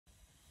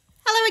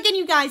again,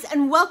 you guys,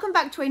 and welcome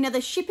back to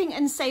another shipping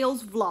and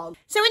sales vlog.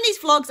 So in these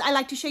vlogs, I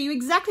like to show you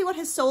exactly what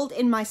has sold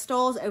in my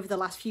stores over the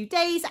last few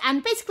days,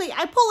 and basically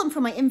I pull them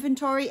from my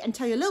inventory and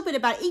tell you a little bit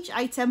about each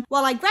item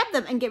while I grab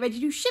them and get ready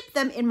to ship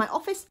them in my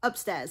office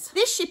upstairs.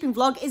 This shipping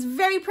vlog is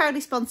very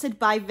proudly sponsored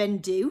by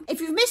Vendoo.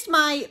 If you've missed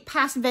my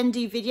past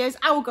Vendoo videos,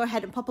 I will go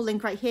ahead and pop a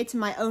link right here to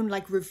my own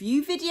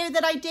review video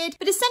that I did.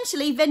 But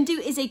essentially, Vendoo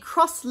is a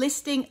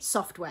cross-listing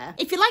software.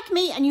 If you're like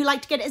me and you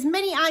like to get as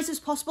many eyes as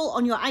possible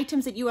on your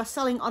items that you are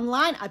selling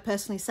online, I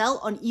personally sell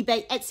on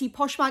eBay, Etsy,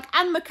 Poshmark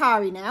and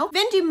Mercari now,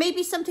 Vendoo may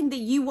be something that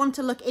you want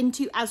to look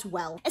into as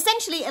well.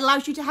 Essentially, it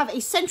allows you to have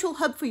a central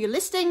hub for your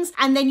listings,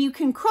 and then you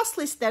can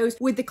cross-list those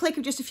with the click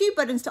of just a few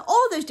buttons to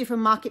all those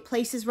different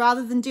marketplaces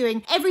rather than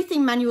doing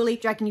everything manually,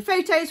 dragging your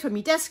photos from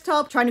your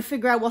desktop, trying to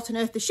figure out what on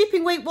earth the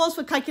shipping weight was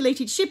for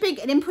calculated shipping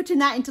and inputting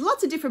that into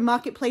lots of different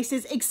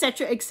marketplaces,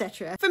 etc,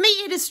 etc. For me,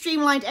 it has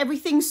streamlined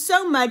everything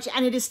so much,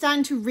 and it is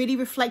starting to really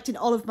reflect in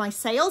all of my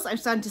sales. I'm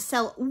starting to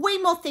sell way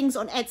more things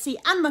on Etsy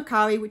and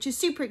Mercari, which is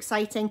super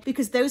exciting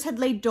because those had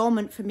laid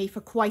dormant for me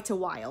for quite a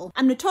while.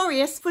 I'm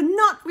notorious for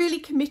not really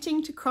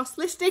committing to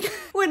cross-listing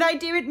when I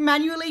do it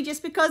manually,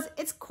 just because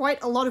it's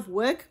quite a lot of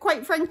work,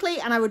 quite frankly,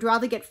 and I would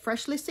rather get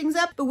fresh listings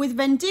up. But with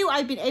Vendoo,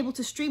 I've been able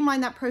to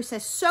streamline that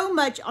process so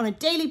much on a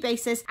daily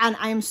basis, and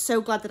I am so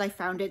glad that I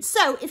found it.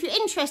 So if you're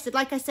interested,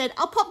 like I said,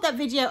 I'll pop that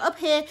video up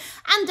here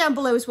and down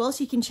below as well,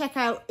 so you can check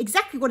out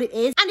exactly what it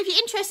is. And if you're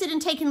interested in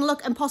taking a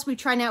look and possibly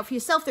trying it out for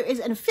yourself, there is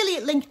an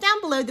affiliate link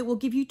down below that will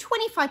give you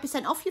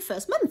 25% off your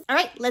first month. All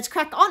right, let's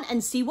crack on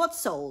and see what's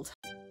sold.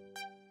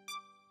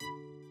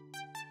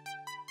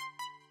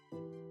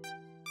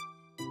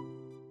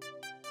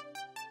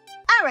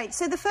 Alright,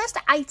 so the first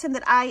item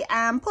that I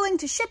am pulling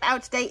to ship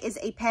out today is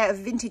a pair of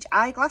vintage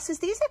eyeglasses.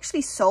 These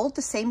actually sold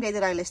the same day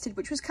that I listed,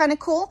 which was kind of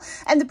cool.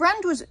 And the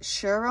brand was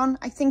Churon,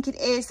 I think it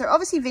is. They're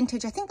obviously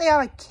vintage. I think they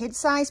are a kid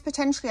size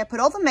potentially. I put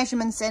all the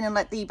measurements in and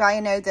let the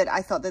buyer know that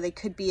I thought that they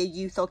could be a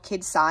youth or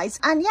kid size.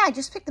 And yeah, I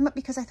just picked them up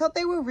because I thought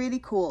they were really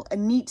cool, a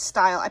neat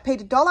style. I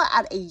paid $1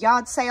 at a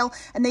yard sale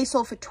and they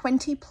sold for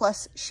 20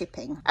 plus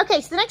shipping.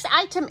 Okay, so the next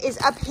item is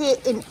up here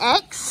in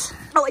X.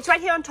 Oh, it's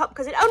right here on top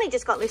because it only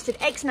just got listed,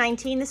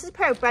 X19. This is a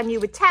pair of brand new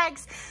with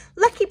tags.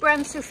 Lucky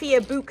brand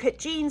Sophia bootcut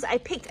jeans. I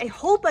picked a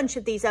whole bunch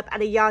of these up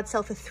at a yard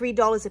sale for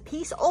 $3 a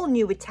piece, all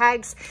new with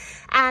tags.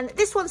 And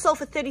this one sold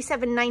for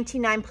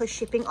 $37.99 plus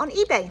shipping on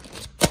eBay.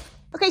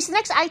 Okay, so the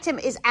next item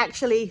is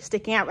actually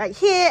sticking out right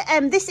here.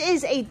 This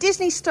is a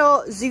Disney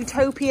Store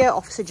Zootopia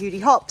Officer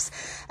Judy Hopps,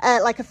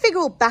 like a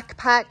figural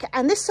backpack.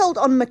 And this sold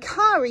on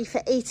Mercari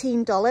for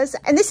 $18.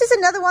 And this is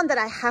another one that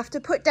I have to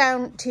put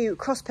down to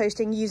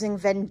cross-posting using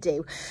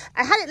Vendoo.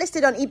 I had it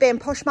listed on eBay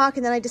and Poshmark,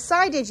 and then I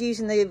decided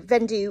using the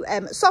Vendoo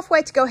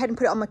software to go ahead and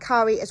put it on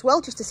Mercari as well,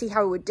 just to see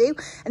how it would do.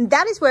 And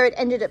that is where it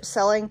ended up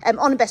selling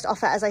on a best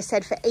offer, as I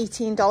said, for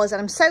 $18.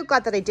 And I'm so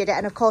glad that I did it.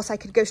 And of course, I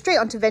could go straight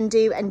onto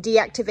Vendoo and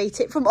deactivate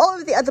it from all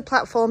of the other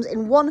platforms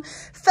in one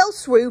fell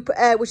swoop,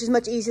 which is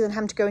much easier than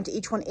having to go into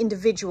each one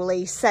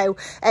individually. So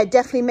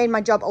definitely made my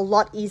job a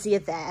lot easier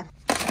there.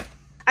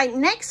 Right,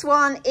 next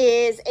one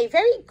is a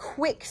very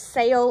quick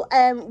sale,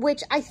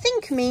 which I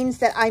think means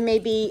that I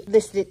maybe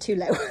listed it too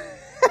low.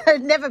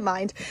 Never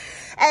mind.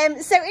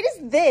 So it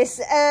is this,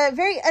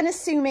 very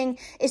unassuming.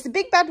 It's the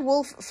Big Bad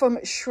Wolf from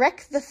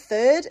Shrek the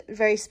Third,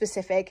 very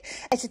specific.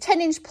 It's a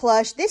 10-inch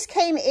plush. This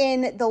came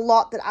in the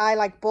lot that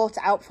I bought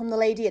out from the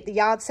lady at the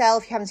yard sale.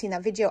 If you haven't seen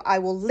that video, I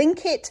will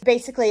link it.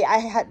 Basically, I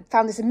had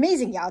found this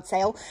amazing yard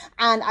sale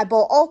and I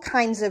bought all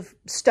kinds of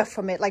stuff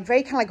from it,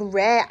 very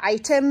rare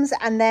items.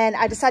 And then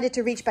I decided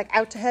to reach back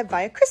out to her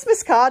via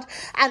Christmas card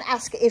and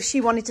ask if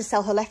she wanted to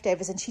sell her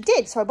leftovers, and she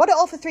did. So I bought it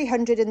all for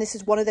 $300, and this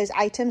is one of those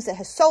items that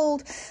has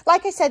sold.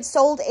 Like I said,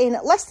 sold in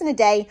less than a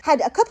day.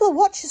 Had a couple of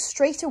watches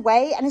straight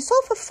away, and it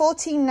sold for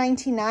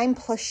 $14.99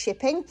 plus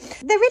shipping.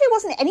 There really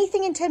wasn't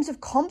anything in terms of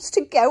comps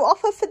to go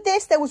off of for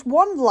this. There was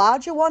one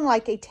larger one,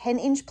 like a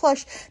 10-inch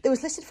plush, that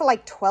was listed for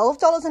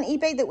 $12 on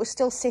eBay that was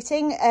still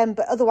sitting,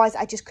 but otherwise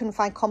I just couldn't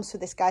find comps for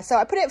this guy. So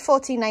I put it at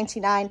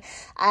 $14.99,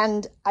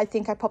 and I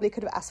think I probably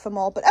could have asked for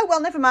more, but oh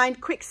well, never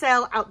mind. Quick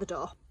sale out the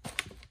door.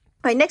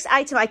 My next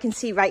item I can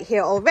see right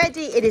here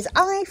already. It is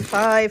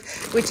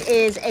I5, which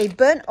is a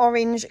burnt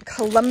orange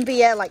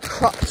Columbia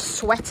cropped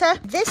sweater.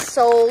 This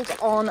sold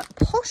on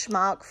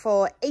Poshmark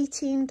for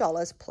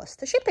 $18 plus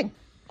the shipping.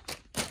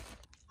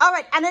 All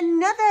right, and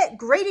another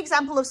great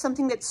example of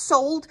something that's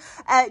sold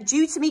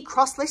due to me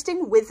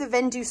cross-listing with the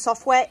Vendoo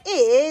software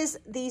is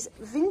these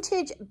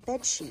vintage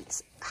bed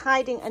sheets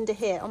hiding under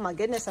here. Oh my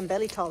goodness, I'm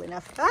barely tall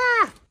enough.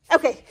 Ah,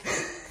 okay.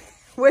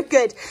 We're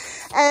good.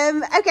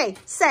 Okay,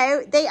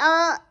 so they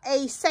are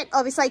a set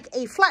of, it's like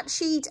a flat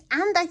sheet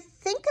and I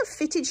think a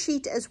fitted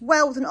sheet as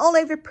well with an all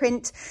over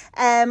print.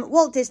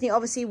 Walt Disney,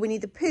 obviously Winnie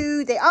the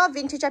Pooh. They are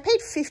vintage. I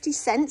paid 50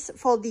 cents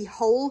for the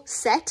whole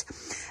set.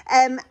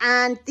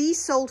 And these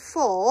sold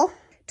for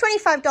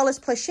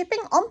 $25 plus shipping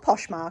on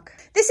Poshmark.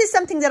 This is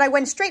something that I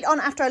went straight on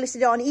after I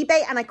listed it on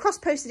eBay, and I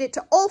cross-posted it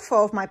to all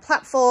 4 of my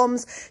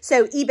platforms.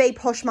 So eBay,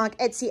 Poshmark,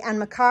 Etsy,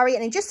 and Mercari.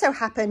 And it just so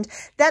happened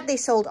that they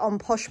sold on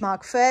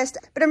Poshmark first.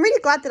 But I'm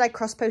really glad that I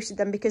cross-posted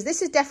them, because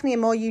this is definitely a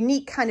more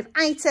unique kind of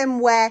item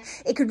where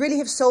it could really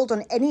have sold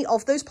on any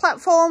of those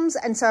platforms.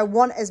 And so I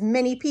want as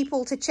many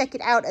people to check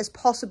it out as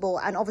possible.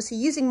 And obviously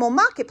using more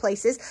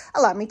marketplaces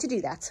allowed me to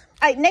do that.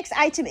 All right, next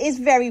item is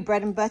very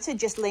bread and butter,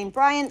 just Lane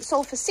Bryant,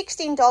 sold for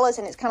 $16,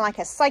 and it's kind of like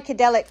a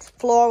psychedelic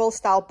floral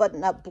style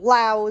button-up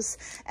blouse.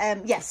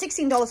 Yeah,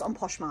 $16 on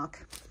Poshmark.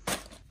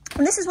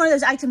 And this is one of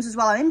those items as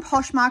well. I'm in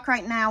Poshmark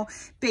right now,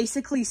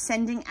 basically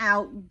sending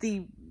out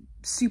the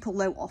super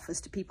low offers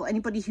to people.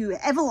 Anybody who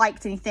ever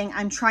liked anything,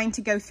 I'm trying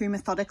to go through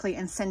methodically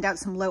and send out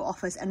some low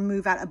offers and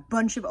move out a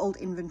bunch of old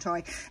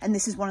inventory, and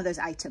this is one of those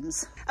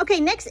items.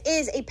 Okay, next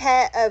is a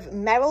pair of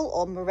Merrell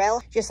or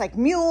Morel, just like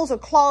mules or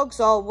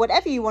clogs or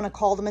whatever you want to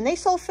call them, and they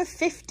sold for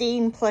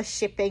 $15 plus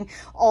shipping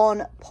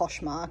on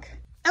Poshmark.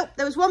 Oh,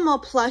 there was one more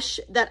plush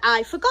that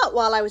I forgot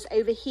while I was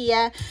over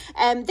here.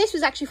 This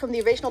was actually from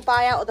the original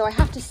buyout, although I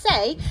have to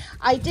say,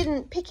 I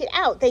didn't pick it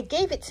out. They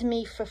gave it to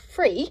me for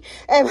free.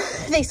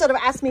 They sort of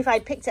asked me if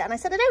I'd picked it, and I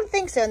said, I don't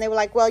think so. And they were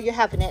like, well, you're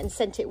having it, and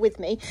sent it with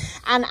me.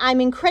 And I'm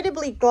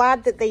incredibly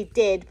glad that they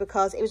did,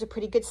 because it was a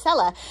pretty good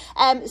seller.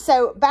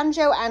 So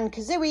Banjo and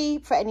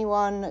Kazooie, for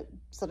anyone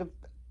sort of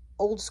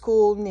old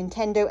school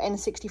Nintendo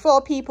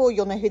N64 people,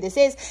 you'll know who this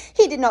is.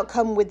 He did not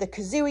come with the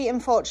Kazooie,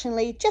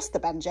 unfortunately, just the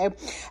Banjo.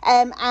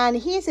 And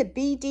he is a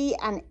BD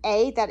and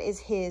A, that is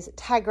his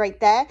tag right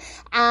there.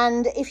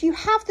 And if you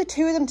have the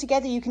 2 of them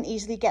together, you can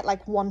easily get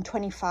like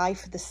 $125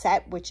 for the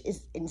set, which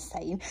is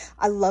insane.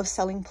 I love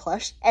selling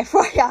plush,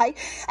 FYI.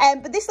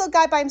 But this little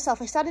guy by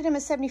himself, I started him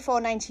at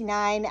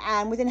 $74.99,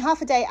 and within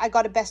half a day, I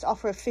got a best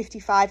offer of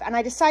 $55, and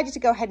I decided to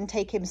go ahead and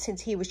take him since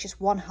he was just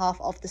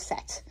 1/2 of the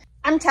set.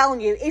 I'm telling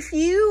you, if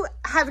you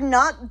have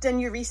not done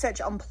your research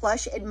on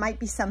plush, it might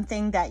be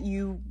something that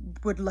you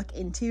would look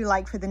into,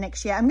 like for the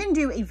next year. I'm going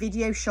to do a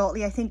video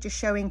shortly, I think, just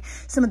showing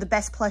some of the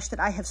best plush that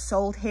I have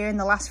sold here in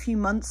the last few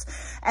months,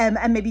 and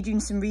maybe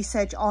doing some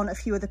research on a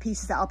few other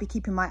pieces that I'll be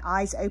keeping my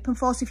eyes open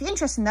for. So if you're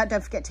interested in that,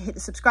 don't forget to hit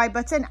the subscribe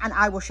button, and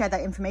I will share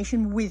that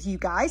information with you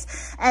guys.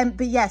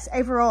 But yes,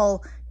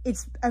 overall,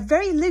 it's a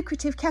very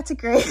lucrative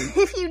category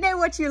if you know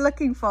what you're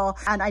looking for,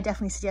 and I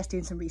definitely suggest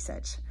doing some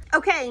research.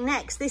 Okay,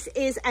 next, this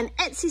is an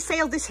Etsy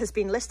sale. This has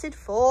been listed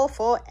for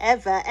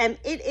forever.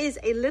 It is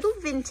a little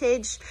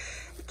vintage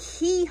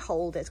key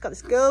holder. It's got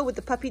this girl with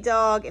the puppy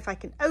dog. If I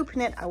can open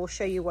it, I will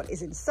show you what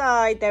is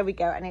inside. There we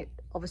go. And it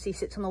obviously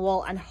sits on the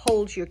wall and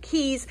holds your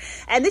keys.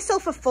 And this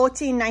sold for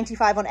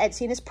 $14.95 on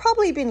Etsy, and it's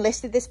probably been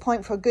listed at this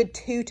point for a good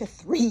 2 to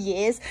 3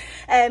 years.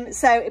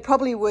 So it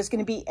probably was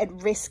going to be at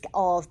risk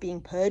of being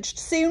purged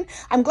soon.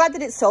 I'm glad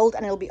that it's sold,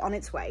 and it'll be on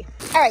its way.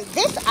 All right,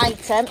 this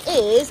item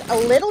is a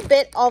little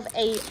bit of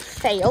a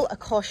fail, a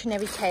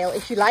cautionary tale,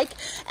 if you like.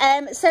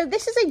 So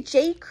this is a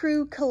J.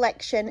 Crew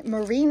collection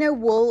merino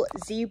wool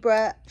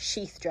zebra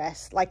sheath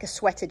dress, like a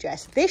sweater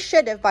dress. This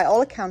should have, by all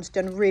accounts,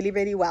 done really,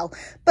 really well,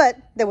 but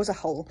there was a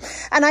hole.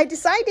 And I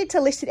decided to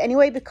list it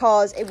anyway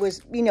because it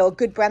was, you know, a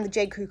good brand. The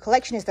J. Crew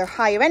collection is their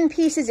higher end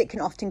pieces. It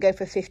can often go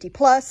for 50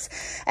 plus,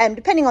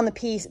 depending on the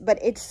piece,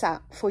 but it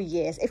sat for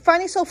years. It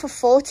finally sold for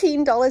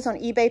 $14 on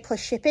eBay plus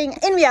shipping.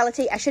 In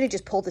reality, I should have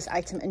just pulled this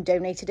item and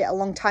donated it a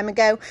long time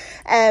ago.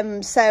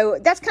 So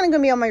that's kind of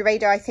going to be on my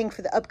radar, I think,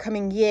 for the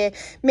upcoming year,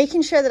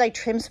 making sure that I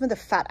trim some of the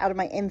fat out of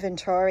my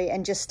inventory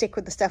and just stick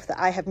with the stuff that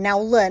I have now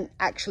learned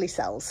actually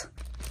sells.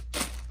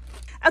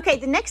 Okay,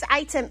 the next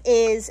item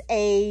is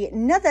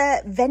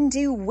another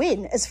Vendu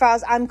win as far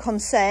as I'm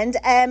concerned.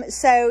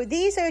 So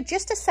these are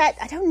just a set.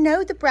 I don't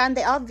know the brand.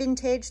 They are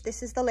vintage.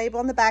 This is the label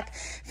on the back.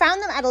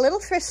 Found them at a little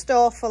thrift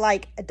store for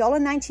like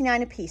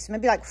 $1.99 a piece,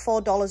 maybe like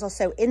 $4 or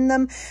so in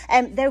them.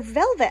 They're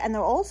velvet and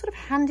they're all sort of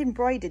hand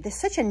embroidered. They're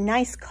such a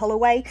nice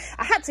colorway.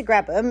 I had to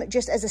grab them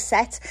just as a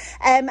set.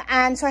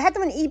 And so I had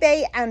them on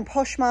eBay and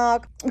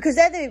Poshmark because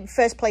they're the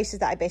first places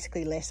that I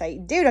basically list. I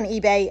do it on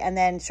eBay and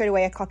then straight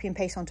away I copy and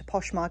paste onto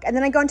Poshmark. And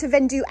then I go into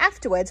Vendu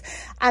afterwards,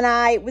 and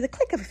I, with a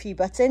click of a few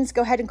buttons,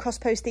 go ahead and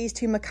cross-post these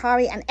to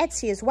Mercari and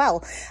Etsy as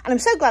well. And I'm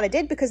so glad I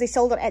did because they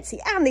sold on Etsy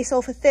and they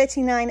sold for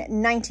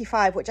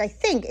 $39.95, which I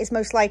think is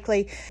most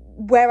likely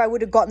where I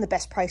would have gotten the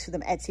best price for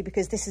them, Etsy,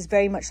 because this is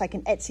very much like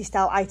an Etsy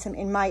style item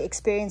in my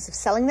experience of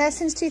selling there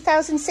since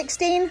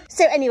 2016.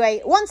 So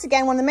anyway, once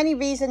again, one of the many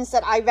reasons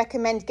that I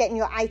recommend getting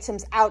your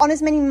items out on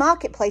as many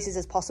marketplaces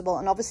as possible.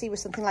 And obviously with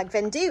something like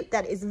Vendu,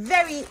 that is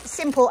very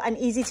simple and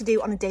easy to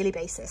do on a daily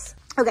basis.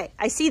 Okay,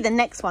 I see the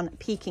next one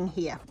peeking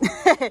here.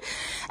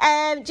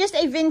 Just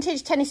a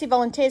vintage Tennessee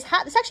Volunteers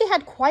hat. This actually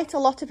had quite a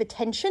lot of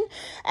attention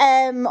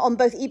on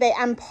both eBay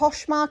and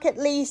Poshmark at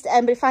least,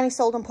 but it finally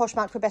sold on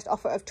Poshmark for a best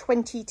offer of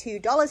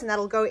 $22, and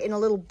that'll go in a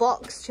little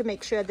box to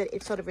make sure that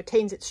it sort of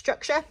retains its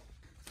structure.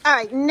 All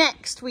right,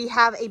 next we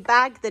have a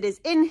bag that is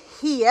in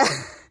here.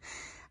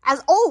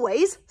 as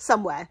always,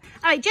 somewhere.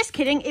 All right, just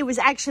kidding. It was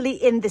actually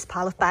in this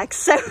pile of bags.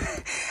 So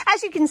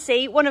as you can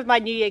see, one of my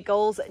New Year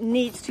goals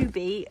needs to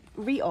be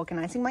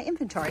reorganizing my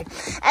inventory.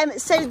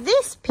 So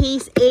this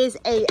piece is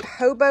a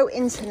Hobo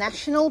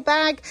International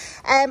bag.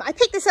 I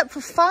picked this up for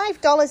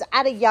 $5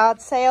 at a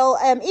yard sale.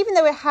 Even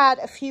though it had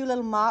a few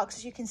little marks,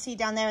 as you can see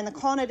down there in the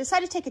corner, I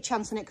decided to take a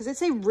chance on it because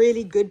it's a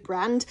really good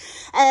brand.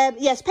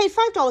 Yes, paid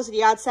 $5 at a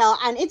yard sale,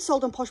 and it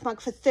sold on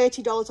Poshmark for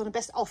 $30 on a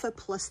best offer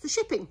plus the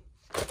shipping.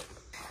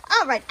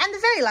 All right, and the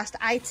very last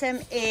item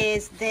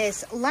is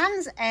this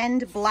Land's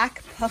End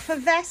black puffer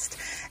vest.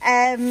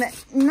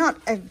 Not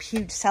a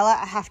huge seller,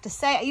 I have to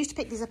say. I used to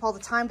pick these up all the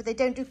time, but they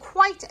don't do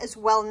quite as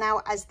well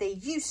now as they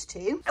used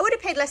to. I would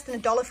have paid less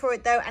than $1 for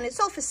it though, and it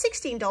sold for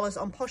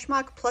 $16 on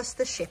Poshmark plus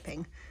the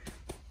shipping.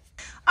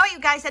 All right, you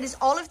guys, that is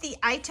all of the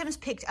items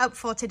picked up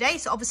for today.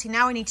 So obviously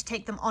now I need to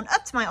take them on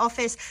up to my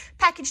office,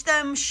 package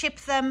them, ship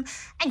them,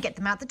 and get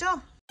them out the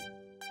door.